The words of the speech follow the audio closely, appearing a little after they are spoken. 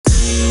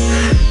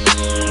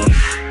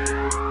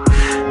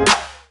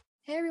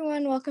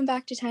welcome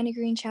back to Tiny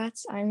Green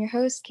Chats. I'm your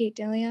host, Kate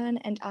DeLeon,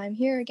 and I'm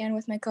here again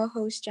with my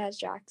co-host, Jazz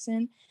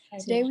Jackson.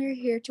 Today we're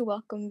here to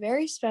welcome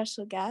very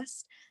special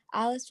guest,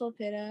 Alice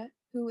Volpita,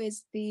 who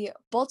is the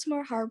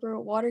Baltimore Harbor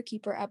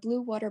Waterkeeper at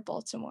Blue Water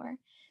Baltimore.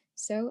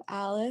 So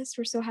Alice,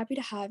 we're so happy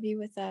to have you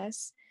with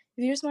us.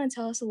 If you just want to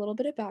tell us a little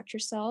bit about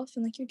yourself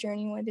and your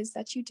journey and what it is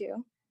that you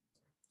do.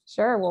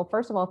 Sure. Well,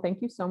 first of all,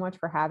 thank you so much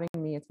for having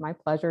me. It's my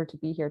pleasure to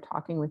be here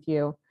talking with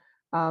you.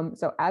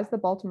 So as the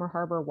Baltimore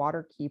Harbor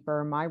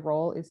Waterkeeper, my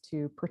role is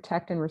to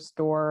protect and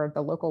restore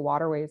the local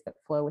waterways that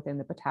flow within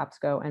the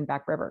Patapsco and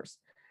Back Rivers.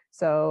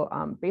 So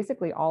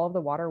basically all of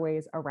the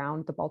waterways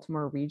around the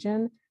Baltimore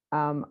region,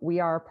 we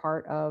are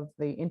part of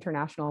the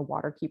International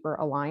Waterkeeper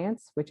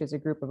Alliance, which is a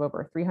group of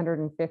over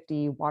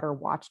 350 water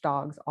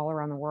watchdogs all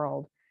around the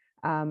world.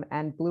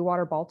 And Blue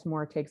Water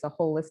Baltimore takes a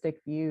holistic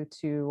view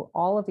to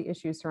all of the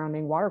issues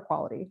surrounding water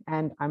quality.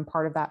 And I'm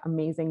part of that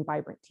amazing,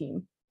 vibrant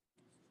team.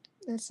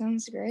 That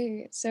sounds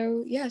great.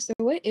 So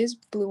what is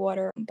Blue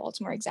Water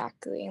Baltimore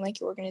exactly, and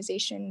your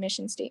organization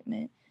mission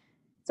statement?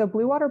 So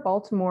Blue Water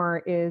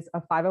Baltimore is a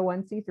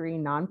 501c3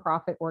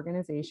 nonprofit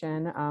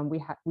organization.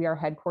 We are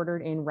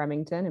headquartered in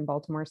Remington in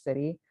Baltimore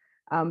City.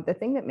 The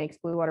thing that makes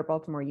Blue Water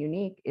Baltimore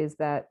unique is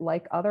that,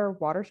 like other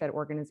watershed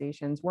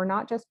organizations, we're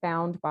not just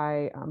bound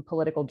by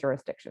political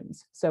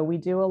jurisdictions. So we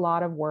do a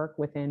lot of work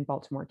within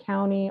Baltimore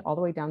County, all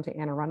the way down to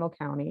Anne Arundel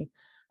County.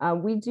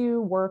 We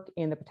do work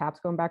in the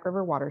Patapsco and Back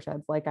River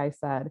watersheds, like I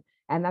said,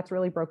 and that's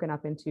really broken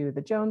up into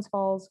the Jones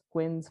Falls,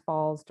 Gwynns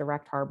Falls,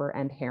 Direct Harbor,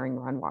 and Herring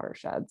Run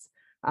watersheds.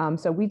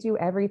 So we do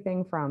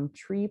everything from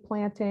tree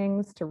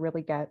plantings to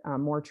really get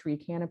more tree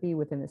canopy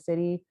within the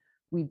city.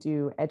 We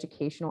do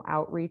educational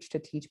outreach to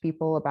teach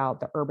people about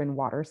the urban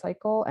water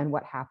cycle and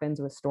what happens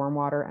with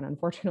stormwater and,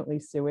 unfortunately,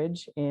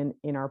 sewage in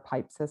our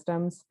pipe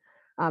systems.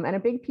 And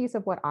a big piece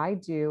of what I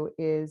do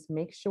is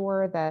make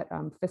sure that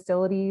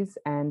facilities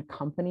and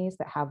companies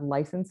that have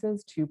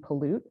licenses to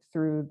pollute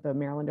through the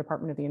Maryland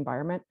Department of the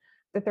Environment,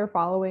 that they're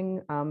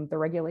following the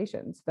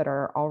regulations that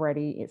are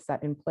already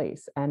set in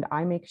place. And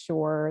I make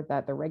sure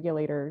that the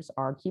regulators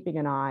are keeping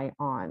an eye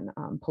on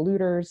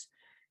polluters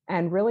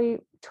and really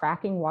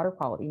tracking water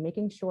quality,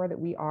 making sure that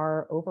we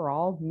are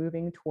overall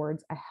moving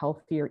towards a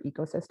healthier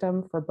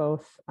ecosystem for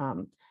both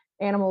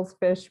animals,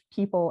 fish,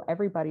 people,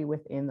 everybody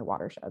within the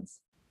watersheds.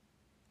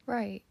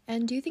 Right.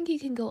 And do you think you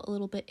can go a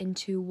little bit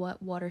into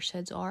what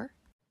watersheds are?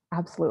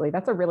 Absolutely.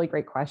 That's a really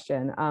great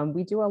question.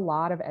 We do a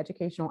lot of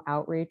educational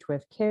outreach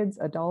with kids,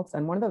 adults,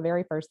 and one of the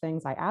very first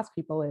things I ask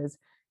people is,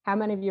 how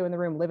many of you in the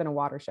room live in a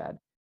watershed?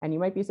 And you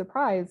might be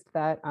surprised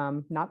that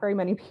not very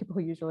many people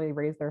usually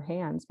raise their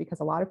hands, because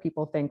a lot of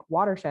people think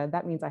watershed,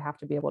 that means I have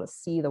to be able to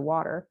see the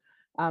water.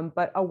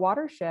 But a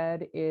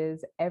watershed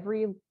is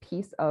every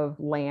piece of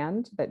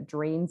land that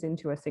drains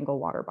into a single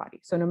water body.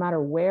 So no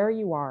matter where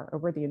you are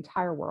over the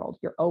entire world,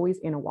 you're always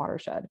in a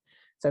watershed.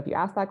 So if you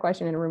ask that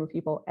question in a room of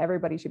people,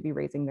 everybody should be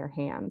raising their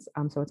hands.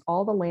 So it's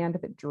all the land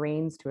that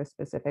drains to a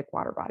specific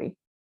water body.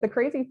 The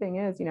crazy thing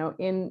is,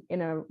 in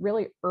a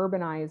really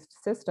urbanized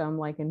system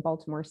like in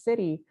Baltimore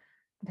City,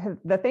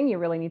 the thing you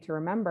really need to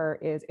remember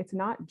is it's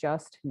not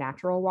just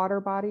natural water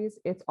bodies,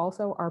 it's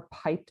also our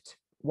piped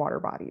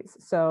water bodies.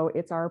 So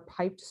it's our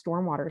piped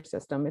stormwater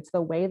system. It's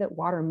the way that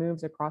water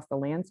moves across the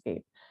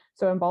landscape.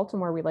 So in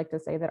Baltimore, we like to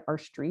say that our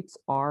streets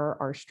are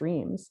our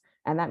streams.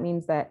 And that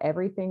means that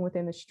everything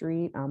within the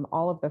street,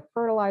 all of the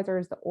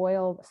fertilizers, the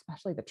oil,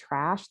 especially the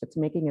trash that's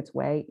making its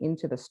way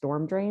into the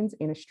storm drains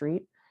in a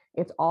street,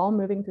 it's all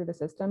moving through the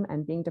system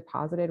and being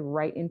deposited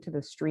right into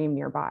the stream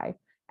nearby.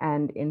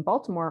 And in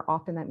Baltimore,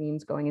 often that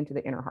means going into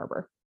the inner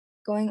harbor.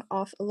 Going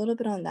off a little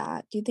bit on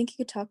that, do you think you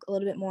could talk a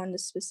little bit more on the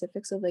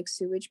specifics of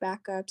sewage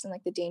backups and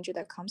the danger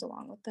that comes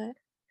along with it?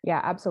 Yeah,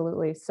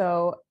 absolutely.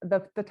 So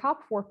the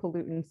top four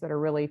pollutants that are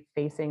really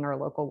facing our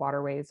local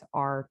waterways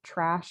are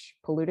trash,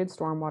 polluted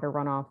stormwater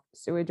runoff,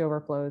 sewage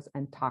overflows,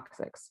 and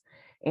toxics.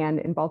 And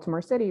in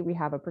Baltimore City, we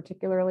have a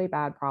particularly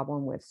bad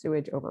problem with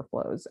sewage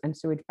overflows and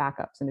sewage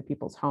backups into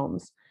people's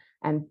homes.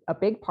 And a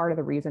big part of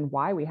the reason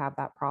why we have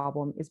that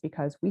problem is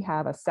because we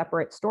have a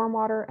separate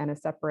stormwater and a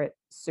separate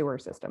sewer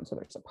system. So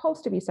they're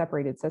supposed to be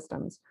separated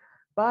systems,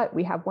 but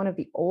we have one of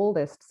the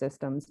oldest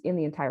systems in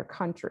the entire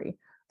country.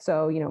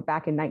 So,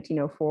 back in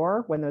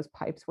 1904, when those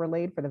pipes were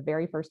laid for the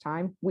very first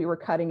time, we were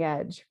cutting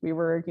edge. We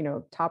were,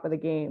 top of the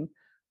game.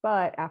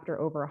 But after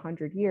over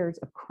 100 years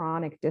of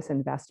chronic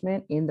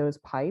disinvestment in those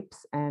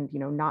pipes and,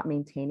 not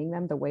maintaining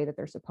them the way that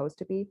they're supposed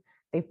to be,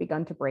 they've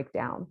begun to break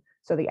down.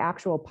 So the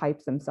actual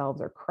pipes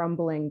themselves are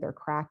crumbling, they're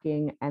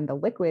cracking, and the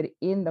liquid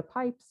in the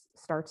pipes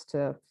starts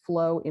to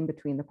flow in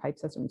between the pipe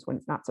systems when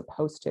it's not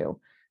supposed to.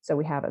 So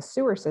we have a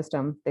sewer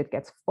system that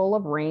gets full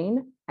of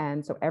rain.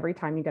 And so every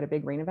time you get a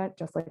big rain event,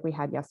 just like we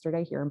had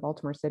yesterday here in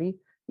Baltimore City,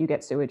 you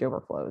get sewage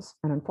overflows.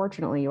 And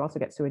unfortunately, you also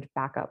get sewage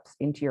backups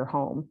into your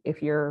home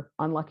if you're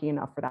unlucky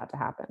enough for that to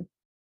happen.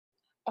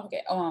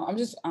 Okay, I'm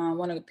just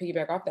want to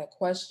piggyback off that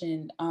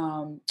question.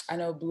 I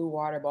know Blue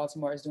Water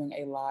Baltimore is doing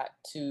a lot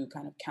to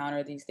kind of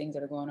counter these things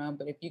that are going on,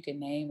 but if you could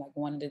name like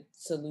one of the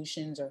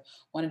solutions or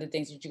one of the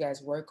things that you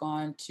guys work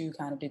on to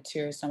kind of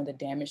deter some of the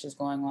damage that's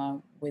going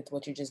on with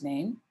what you just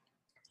named.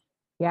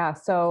 Yeah,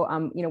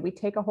 so we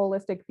take a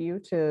holistic view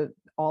to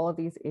all of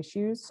these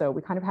issues. So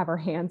we kind of have our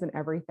hands in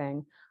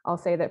everything. I'll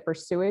say that for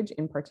sewage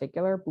in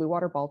particular, Blue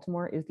Water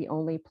Baltimore is the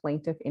only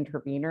plaintiff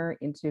intervener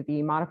into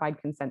the modified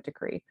consent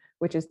decree,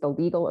 which is the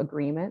legal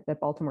agreement that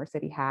Baltimore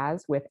City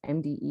has with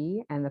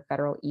MDE and the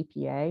federal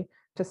EPA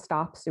to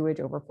stop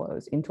sewage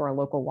overflows into our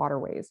local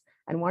waterways.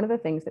 And one of the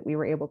things that we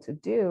were able to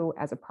do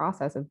as a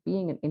process of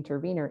being an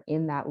intervener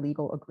in that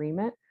legal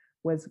agreement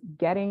was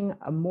getting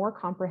a more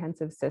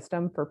comprehensive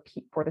system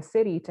for the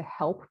city to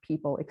help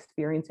people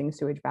experiencing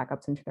sewage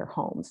backups into their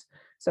homes.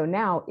 So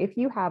now, if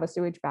you have a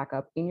sewage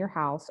backup in your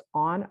house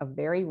on a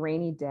very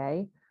rainy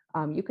day,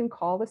 you can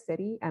call the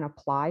city and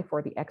apply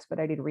for the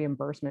expedited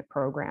reimbursement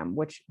program,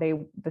 which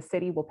the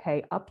city will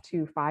pay up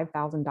to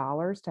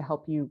 $5,000 to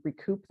help you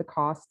recoup the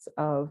costs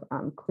of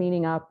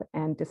cleaning up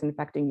and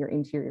disinfecting your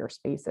interior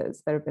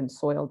spaces that have been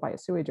soiled by a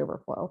sewage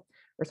overflow,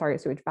 or sorry, a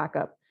sewage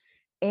backup.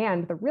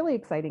 And the really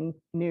exciting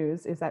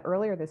news is that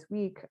earlier this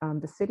week,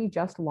 the city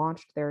just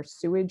launched their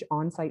sewage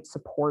onsite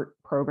support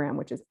program,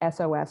 which is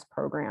SOS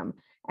program.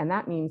 And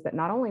that means that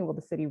not only will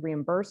the city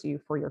reimburse you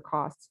for your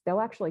costs, they'll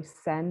actually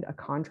send a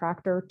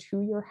contractor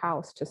to your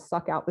house to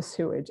suck out the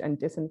sewage and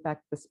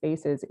disinfect the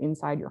spaces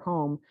inside your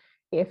home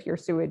if your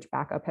sewage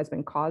backup has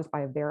been caused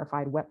by a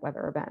verified wet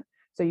weather event.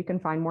 So you can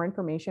find more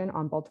information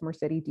on Baltimore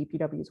City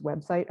DPW's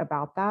website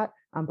about that.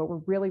 But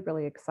we're really,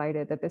 really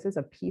excited that this is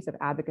a piece of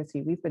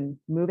advocacy we've been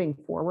moving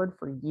forward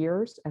for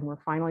years, and we're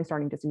finally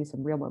starting to see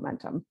some real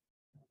momentum.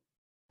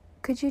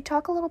 Could you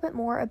talk a little bit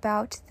more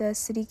about the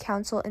City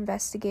Council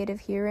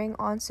investigative hearing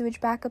on sewage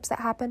backups that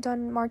happened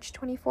on March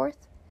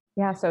 24th?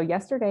 Yeah, so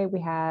yesterday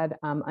we had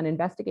an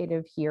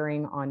investigative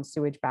hearing on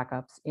sewage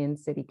backups in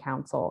City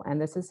Council. And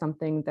this is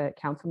something that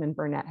Councilman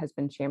Burnett has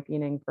been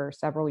championing for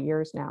several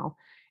years now.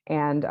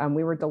 And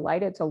we were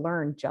delighted to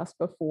learn just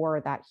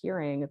before that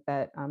hearing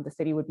that the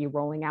city would be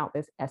rolling out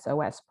this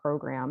SOS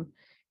program.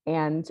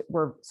 And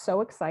we're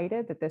so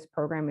excited that this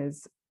program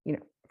is,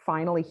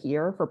 finally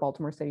here for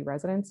Baltimore City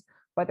residents.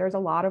 But there's a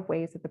lot of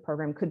ways that the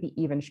program could be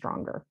even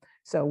stronger.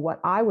 So what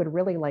I would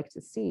really like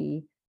to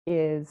see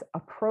is a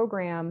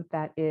program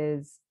that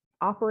is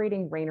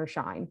operating rain or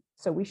shine.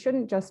 So we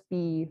shouldn't just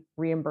be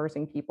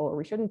reimbursing people, or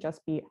we shouldn't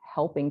just be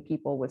helping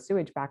people with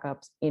sewage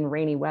backups in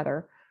rainy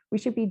weather. We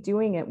should be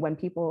doing it when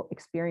people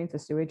experience a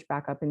sewage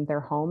backup in their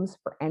homes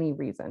for any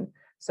reason.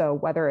 So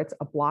whether it's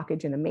a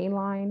blockage in a main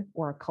line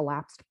or a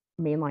collapsed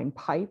mainline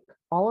pipe,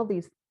 all of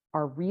these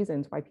are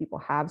reasons why people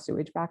have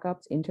sewage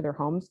backups into their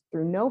homes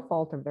through no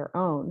fault of their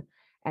own.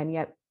 And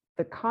yet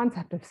the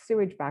concept of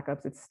sewage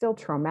backups, it's still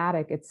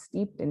traumatic, it's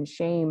steeped in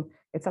shame,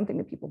 it's something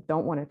that people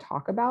don't want to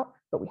talk about,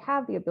 but we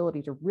have the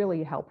ability to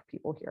really help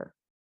people here.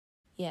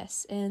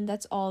 Yes, and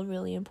that's all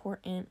really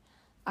important.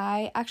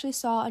 I actually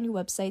saw on your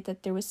website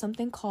that there was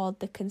something called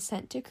the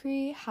consent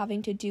decree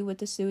having to do with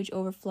the sewage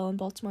overflow in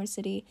Baltimore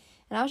City,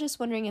 and I was just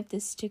wondering if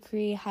this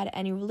decree had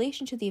any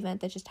relation to the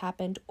event that just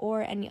happened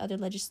or any other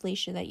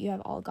legislation that you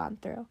have all gone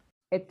through.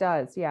 It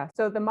does, yeah.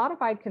 So the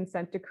modified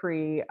consent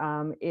decree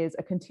is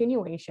a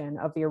continuation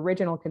of the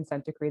original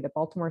consent decree that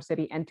Baltimore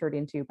City entered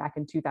into back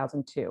in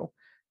 2002.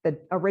 The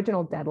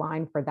original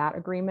deadline for that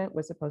agreement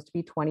was supposed to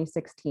be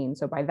 2016.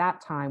 So by that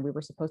time, we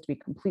were supposed to be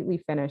completely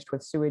finished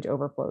with sewage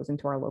overflows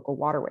into our local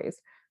waterways,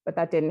 but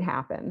that didn't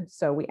happen.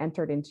 So we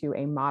entered into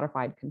a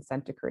modified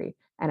consent decree.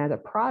 And as a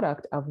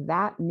product of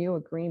that new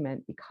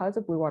agreement, because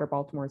of Blue Water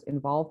Baltimore's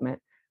involvement,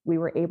 we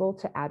were able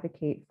to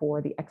advocate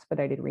for the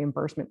expedited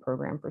reimbursement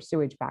program for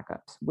sewage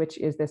backups, which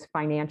is this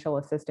financial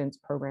assistance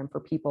program for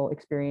people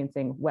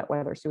experiencing wet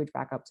weather sewage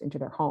backups into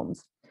their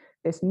homes.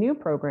 This new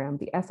program,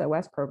 the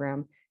SOS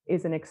program,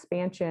 is an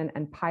expansion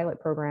and pilot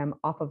program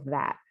off of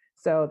that.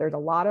 So there's a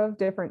lot of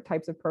different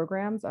types of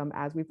programs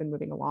as we've been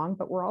moving along,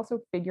 but we're also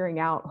figuring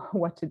out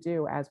what to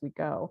do as we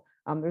go.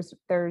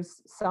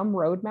 There's some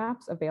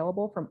roadmaps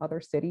available from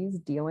other cities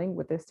dealing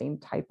with the same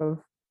type of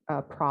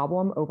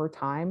problem over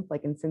time,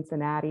 like in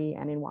Cincinnati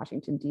and in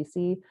Washington,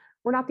 D.C.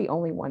 We're not the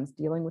only ones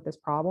dealing with this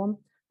problem,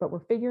 but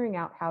we're figuring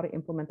out how to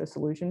implement the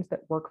solutions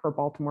that work for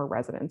Baltimore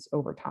residents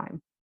over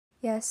time.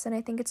 Yes, and I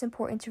think it's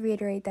important to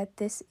reiterate that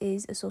this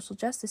is a social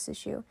justice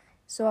issue.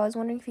 So I was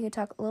wondering if you could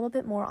talk a little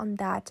bit more on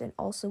that and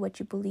also what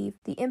you believe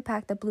the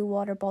impact that Blue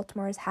Water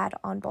Baltimore has had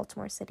on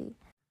Baltimore City.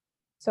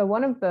 So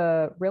one of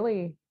the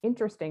really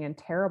interesting and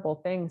terrible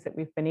things that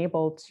we've been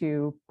able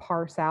to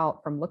parse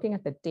out from looking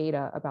at the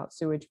data about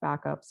sewage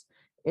backups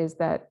is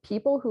that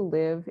people who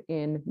live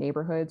in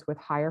neighborhoods with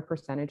higher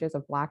percentages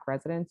of Black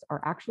residents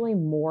are actually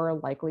more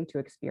likely to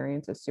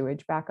experience a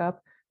sewage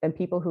backup than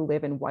people who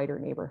live in whiter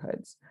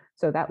neighborhoods.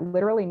 So that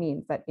literally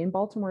means that in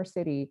Baltimore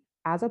City,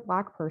 as a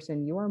Black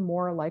person, you are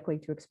more likely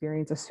to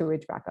experience a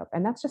sewage backup.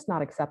 And that's just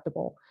not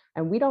acceptable.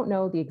 And we don't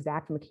know the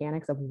exact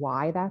mechanics of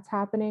why that's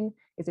happening.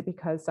 Is it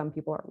because some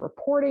people are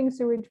reporting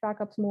sewage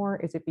backups more?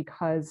 Is it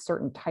because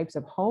certain types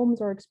of homes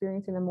are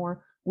experiencing them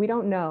more? We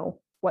don't know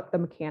what the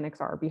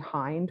mechanics are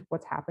behind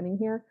what's happening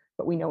here,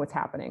 but we know it's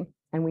happening.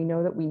 And we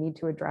know that we need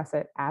to address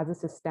it as a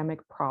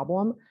systemic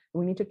problem. And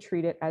we need to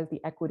treat it as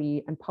the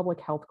equity and public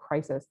health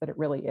crisis that it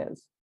really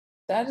is.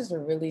 That is a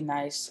really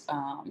nice,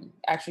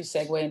 actually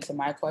segue into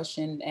my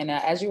question. And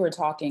as you were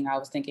talking, I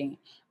was thinking,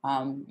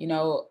 I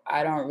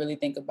don't really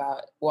think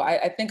about, well,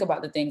 I think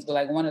about the things, but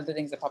like one of the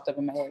things that popped up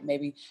in my head,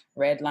 maybe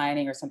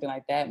redlining or something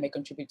like that may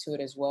contribute to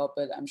it as well.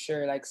 But I'm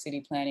sure like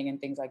city planning and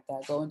things like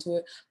that go into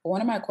it. But one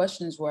of my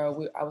questions were,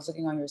 I was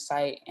looking on your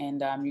site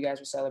and you guys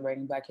were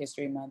celebrating Black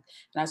History Month.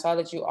 And I saw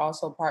that you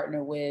also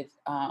partner with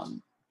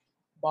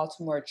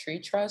Baltimore Tree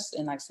Trust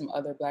and like some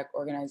other Black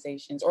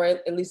organizations, or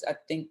at least I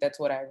think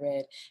that's what I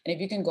read. And if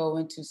you can go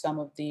into some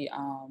of the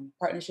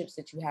partnerships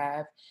that you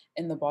have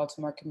in the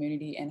Baltimore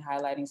community and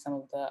highlighting some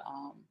of the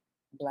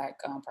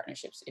Black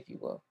partnerships, if you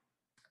will.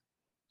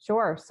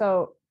 Sure.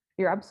 So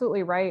you're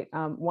absolutely right.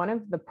 One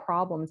of the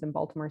problems in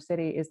Baltimore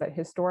City is that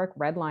historic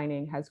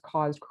redlining has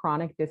caused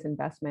chronic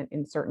disinvestment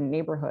in certain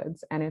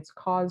neighborhoods, and it's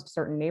caused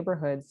certain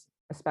neighborhoods,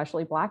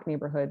 especially Black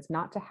neighborhoods,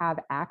 not to have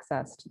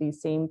access to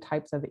these same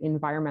types of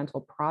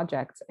environmental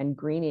projects and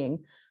greening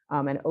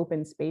and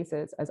open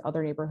spaces as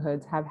other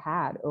neighborhoods have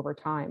had over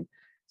time.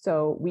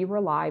 So we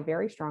rely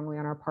very strongly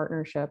on our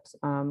partnerships.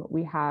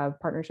 We have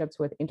partnerships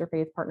with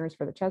Interfaith Partners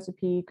for the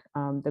Chesapeake,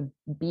 the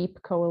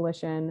BEEP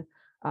Coalition,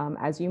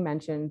 as you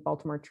mentioned,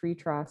 Baltimore Tree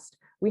Trust.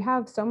 We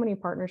have so many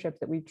partnerships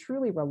that we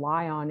truly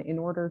rely on in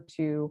order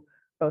to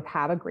both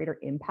have a greater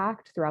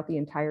impact throughout the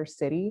entire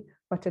city,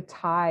 but to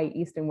tie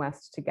East and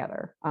West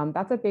together.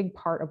 That's a big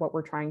part of what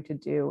we're trying to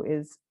do,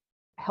 is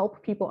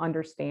help people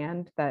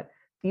understand that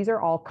these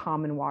are all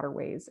common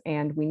waterways,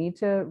 and we need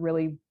to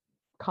really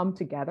come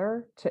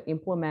together to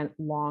implement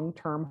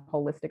long-term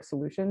holistic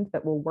solutions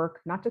that will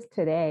work not just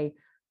today,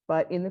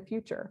 but in the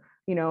future.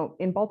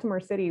 In Baltimore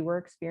City, we're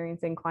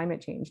experiencing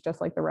climate change just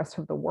like the rest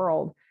of the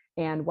world.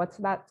 And what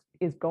that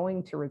is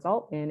going to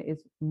result in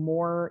is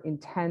more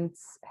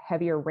intense,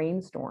 heavier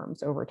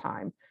rainstorms over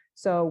time.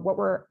 So what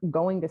we're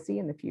going to see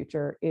in the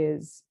future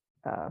is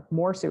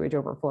more sewage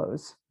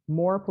overflows,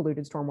 more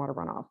polluted stormwater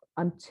runoff,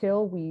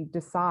 until we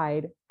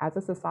decide as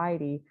a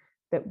society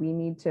that we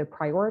need to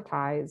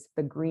prioritize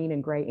the green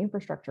and gray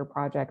infrastructure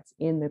projects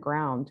in the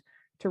ground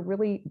to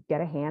really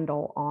get a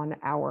handle on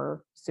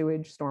our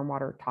sewage,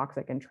 stormwater,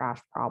 toxic, and trash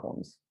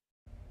problems.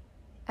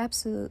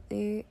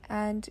 Absolutely.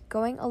 And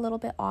going a little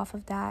bit off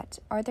of that,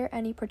 are there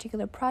any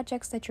particular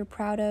projects that you're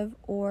proud of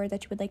or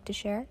that you would like to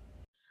share?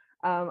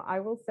 I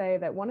will say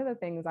that one of the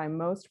things I'm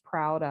most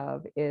proud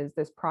of is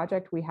this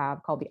project we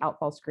have called the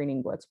Outfall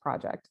Screening Blitz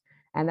Project.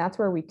 And that's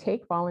where we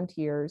take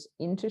volunteers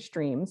into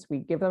streams. We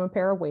give them a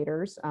pair of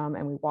waders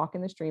and we walk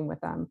in the stream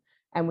with them.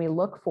 And we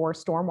look for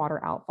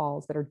stormwater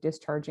outfalls that are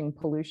discharging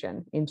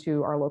pollution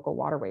into our local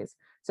waterways.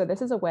 So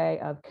this is a way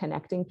of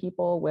connecting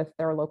people with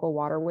their local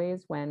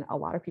waterways when a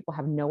lot of people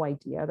have no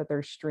idea that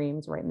there's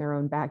streams right in their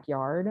own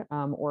backyard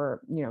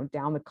or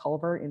down the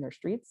culvert in their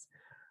streets.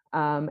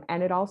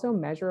 And it also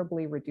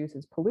measurably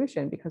reduces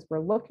pollution because we're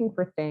looking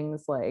for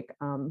things like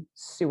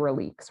sewer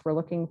leaks. We're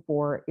looking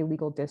for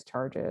illegal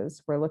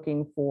discharges. We're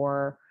looking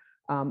for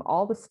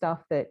all the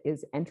stuff that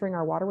is entering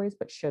our waterways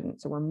but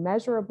shouldn't. So we're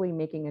measurably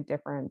making a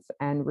difference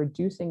and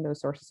reducing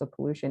those sources of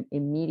pollution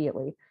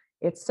immediately.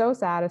 It's so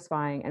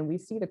satisfying. And we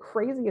see the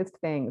craziest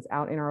things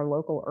out in our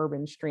local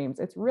urban streams.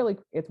 It's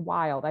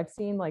wild. I've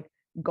seen like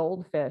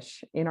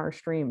goldfish in our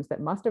streams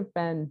that must have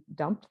been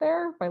dumped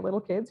there by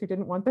little kids who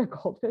didn't want their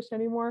goldfish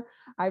anymore.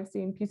 I've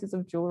seen pieces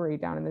of jewelry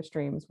down in the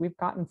streams. We've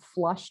gotten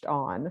flushed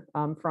on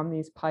from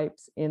these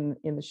pipes in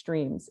the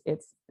streams.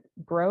 It's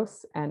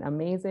gross and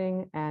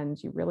amazing,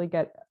 and you really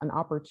get an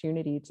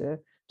opportunity to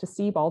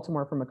see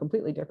Baltimore from a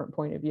completely different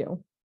point of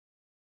view.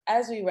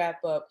 As we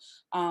wrap up,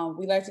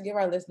 we like to give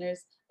our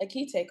listeners a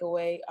key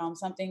takeaway,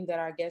 something that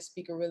our guest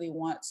speaker really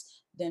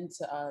wants them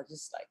to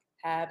just like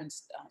have, and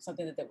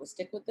something that will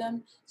stick with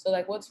them. So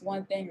like, what's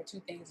one thing or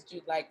two things that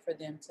you'd like for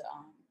them to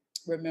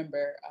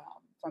remember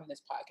from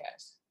this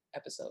podcast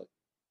episode?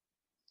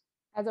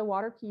 As a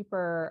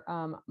waterkeeper,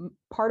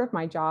 part of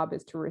my job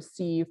is to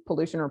receive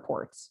pollution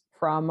reports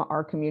from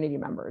our community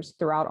members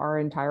throughout our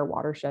entire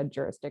watershed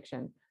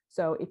jurisdiction.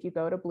 So if you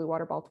go to Blue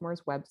Water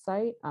Baltimore's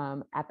website,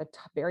 at the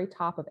very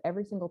top of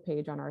every single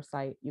page on our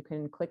site, you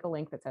can click a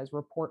link that says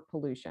report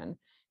pollution.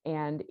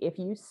 And if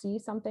you see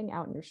something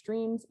out in your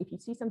streams, if you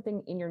see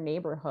something in your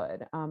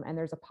neighborhood, and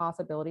there's a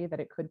possibility that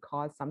it could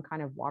cause some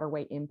kind of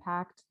waterway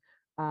impact,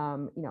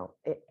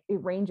 it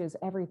ranges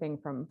everything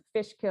from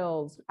fish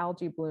kills,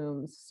 algae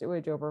blooms,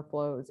 sewage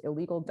overflows,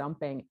 illegal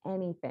dumping,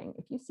 anything.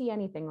 If you see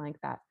anything like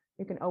that,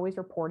 you can always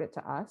report it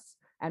to us,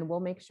 and we'll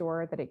make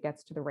sure that it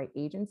gets to the right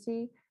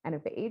agency. And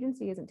if the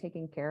agency isn't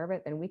taking care of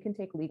it, then we can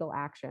take legal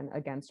action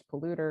against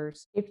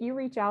polluters. If you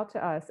reach out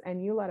to us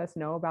and you let us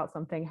know about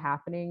something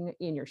happening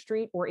in your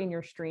street or in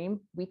your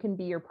stream, we can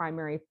be your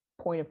primary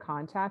point of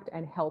contact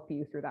and help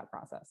you through that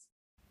process.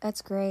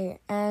 That's great.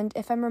 And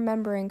if I'm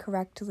remembering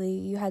correctly,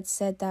 you had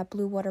said that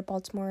Blue Water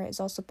Baltimore is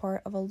also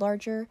part of a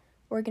larger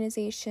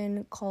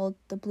organization called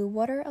the Blue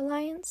Water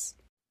Alliance.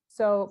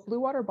 So Blue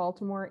Water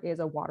Baltimore is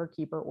a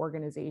waterkeeper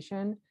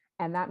organization,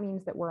 and that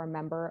means that we're a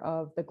member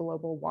of the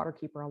Global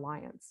Waterkeeper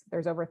Alliance.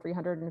 There's over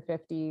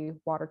 350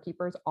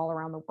 waterkeepers all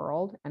around the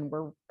world, and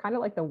we're kind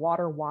of like the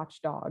water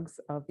watchdogs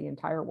of the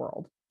entire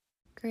world.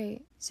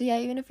 Great. So yeah,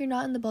 even if you're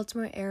not in the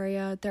Baltimore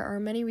area, there are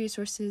many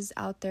resources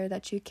out there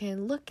that you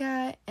can look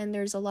at, and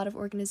there's a lot of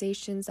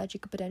organizations that you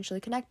could potentially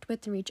connect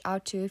with and reach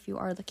out to if you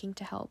are looking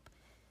to help.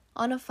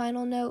 On a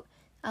final note,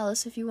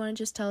 Alice, if you want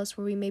to just tell us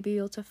where we may be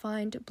able to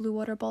find Blue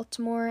Water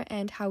Baltimore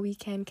and how we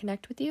can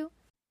connect with you.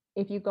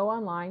 If you go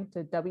online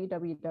to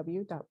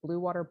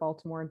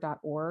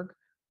www.bluewaterbaltimore.org,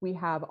 we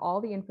have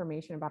all the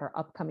information about our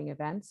upcoming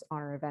events on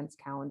our events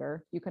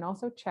calendar. You can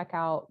also check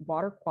out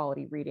water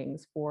quality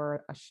readings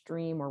for a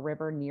stream or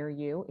river near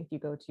you if you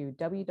go to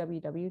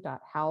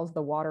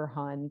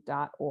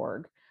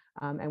www.howsthewaterhun.org.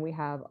 And we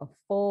have a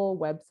full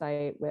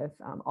website with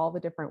all the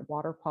different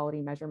water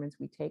quality measurements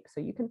we take, so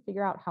you can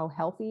figure out how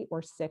healthy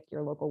or sick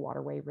your local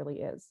waterway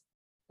really is.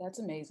 That's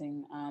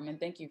amazing. And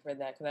thank you for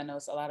that, because I know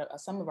it's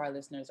some of our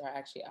listeners are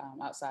actually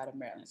outside of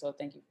Maryland. So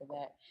thank you for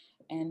that.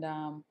 And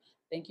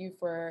thank you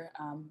for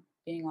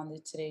being on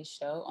today's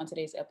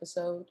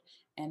episode.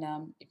 And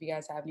if you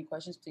guys have any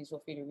questions, please feel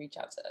free to reach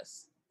out to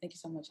us. Thank you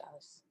so much,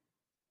 Alice.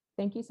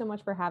 Thank you so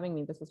much for having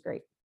me. This was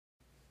great.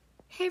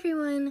 Hey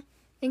everyone.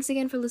 Thanks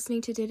again for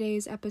listening to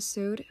today's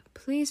episode.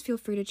 Please feel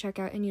free to check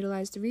out and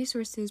utilize the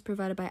resources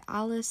provided by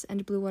Alice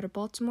and Blue Water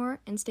Baltimore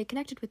and stay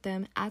connected with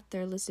them at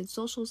their listed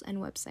socials and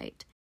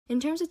website.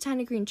 In terms of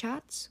Tiny Green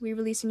Chats, we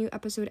release a new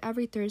episode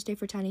every Thursday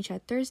for Tiny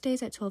Chat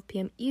Thursdays at 12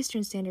 p.m.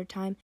 Eastern Standard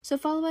Time, so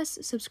follow us,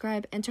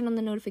 subscribe, and turn on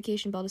the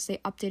notification bell to stay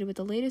updated with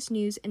the latest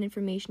news and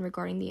information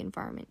regarding the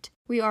environment.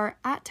 We are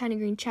at Tiny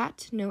Green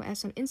Chat, no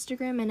S on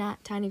Instagram, and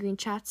at Tiny Green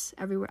Chats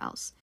everywhere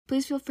else.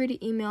 Please feel free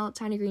to email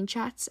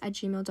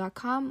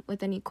tinygreenchats@gmail.com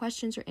with any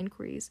questions or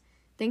inquiries.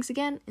 Thanks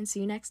again, and see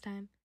you next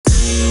time.